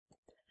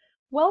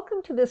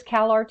Welcome to this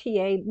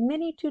CalRTA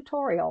mini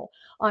tutorial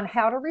on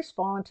how to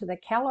respond to the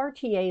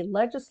CalRTA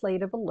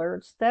legislative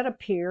alerts that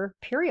appear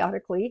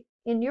periodically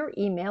in your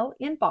email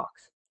inbox.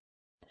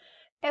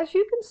 As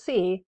you can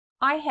see,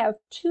 I have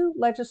two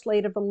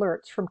legislative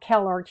alerts from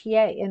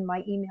CalRTA in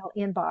my email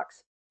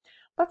inbox.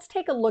 Let's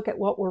take a look at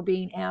what we're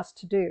being asked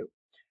to do.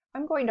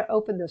 I'm going to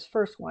open this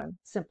first one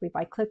simply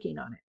by clicking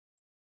on it.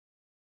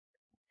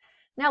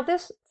 Now,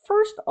 this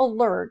first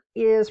alert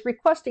is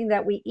requesting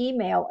that we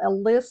email a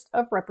list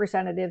of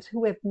representatives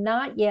who have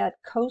not yet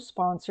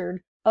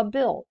co-sponsored a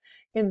bill,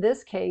 in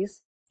this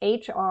case,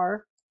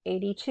 H.R.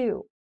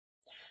 82.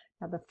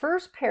 Now, the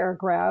first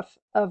paragraph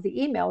of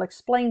the email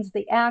explains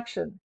the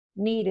action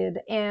needed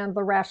and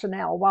the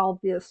rationale, while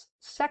this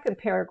second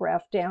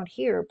paragraph down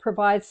here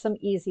provides some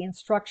easy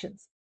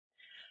instructions.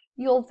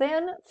 You'll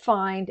then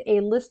find a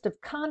list of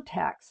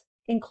contacts,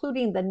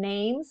 including the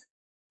names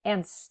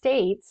and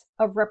states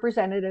of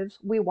representatives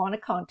we want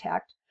to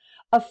contact,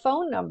 a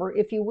phone number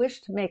if you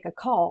wish to make a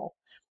call,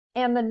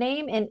 and the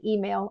name and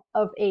email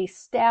of a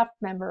staff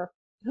member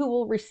who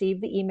will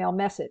receive the email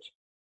message.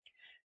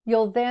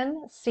 You'll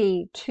then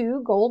see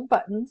two gold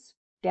buttons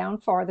down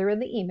farther in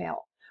the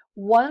email.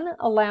 One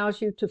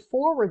allows you to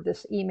forward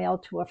this email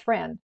to a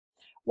friend,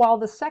 while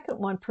the second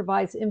one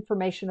provides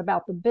information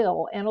about the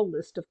bill and a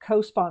list of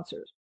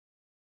co-sponsors.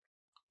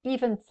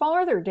 Even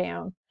farther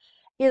down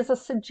is a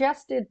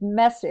suggested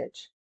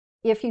message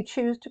if you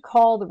choose to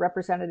call the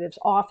representative's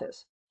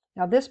office.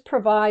 Now, this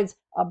provides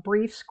a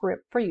brief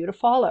script for you to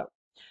follow.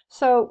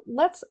 So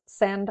let's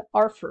send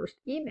our first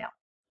email.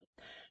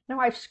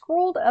 Now, I've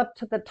scrolled up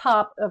to the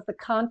top of the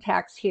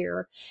contacts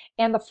here,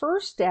 and the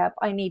first step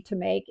I need to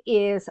make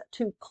is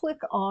to click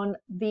on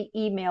the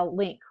email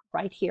link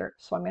right here.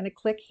 So I'm going to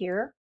click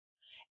here.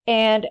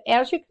 And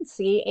as you can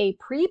see, a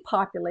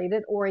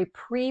pre-populated or a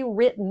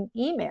pre-written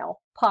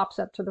email pops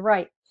up to the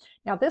right.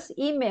 Now, this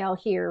email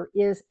here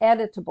is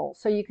editable,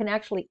 so you can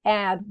actually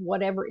add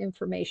whatever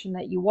information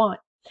that you want.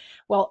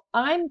 Well,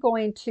 I'm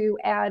going to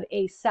add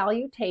a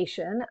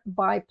salutation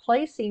by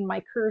placing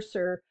my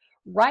cursor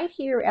right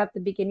here at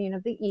the beginning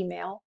of the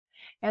email,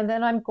 and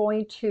then I'm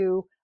going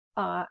to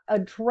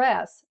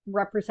address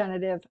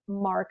Representative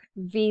Mark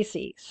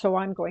Vesey. So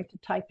I'm going to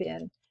type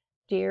in,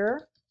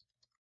 "Dear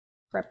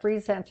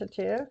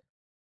Representative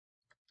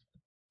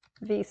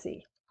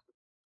Vesey."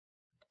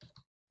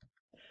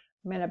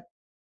 I'm going to,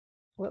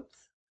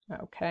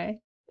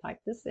 type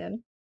this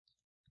in.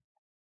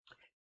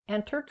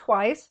 Enter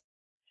twice.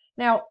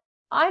 Now,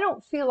 I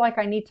don't feel like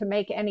I need to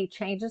make any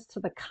changes to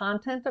the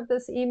content of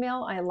this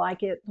email. I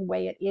like it the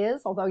way it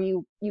is, although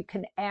you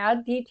can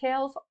add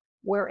details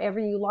wherever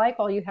you like.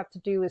 All you have to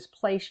do is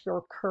place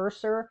your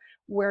cursor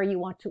where you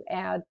want to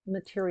add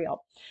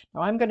material.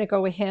 Now, I'm going to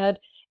go ahead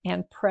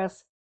and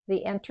press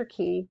the Enter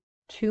key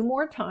 2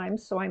 more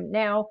times. So I'm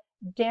now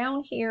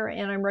down here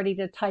and I'm ready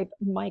to type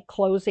my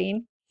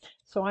closing.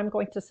 So I'm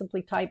going to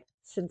simply type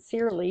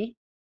 "sincerely."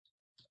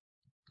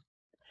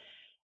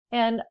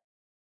 And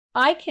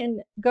I can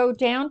go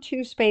down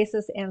 2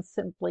 spaces and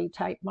simply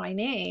type my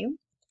name.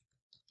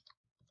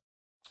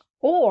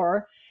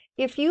 Or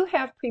if you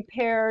have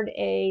prepared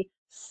a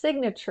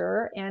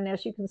signature, and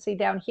as you can see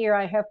down here,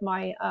 I have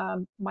my,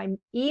 my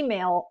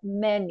email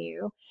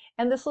menu,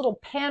 and this little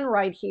pen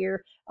right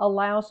here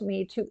allows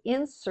me to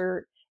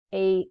insert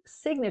a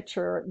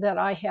signature that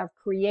I have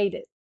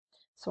created.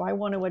 So I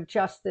want to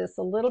adjust this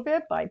a little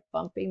bit by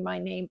bumping my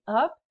name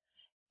up,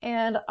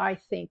 and I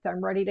think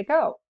I'm ready to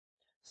go.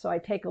 So I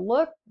take a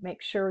look,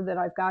 make sure that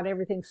I've got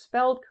everything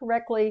spelled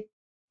correctly.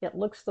 It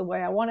looks the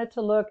way I want it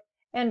to look,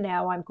 and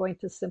now I'm going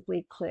to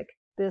simply click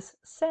this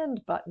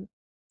Send button.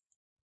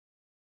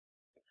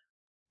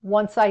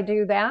 Once I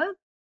do that,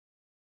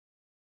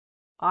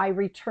 I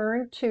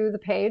return to the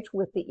page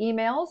with the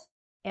emails,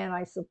 and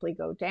I simply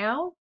go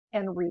down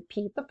and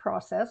repeat the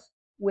process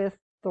with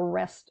the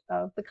rest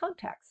of the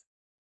contacts.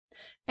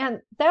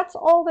 And that's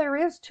all there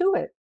is to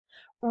it.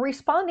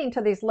 Responding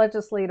to these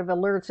legislative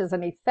alerts is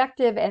an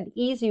effective and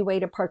easy way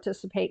to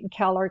participate in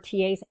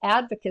CalRTA's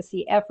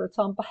advocacy efforts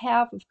on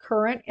behalf of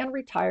current and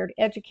retired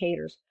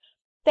educators.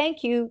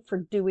 Thank you for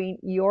doing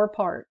your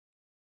part.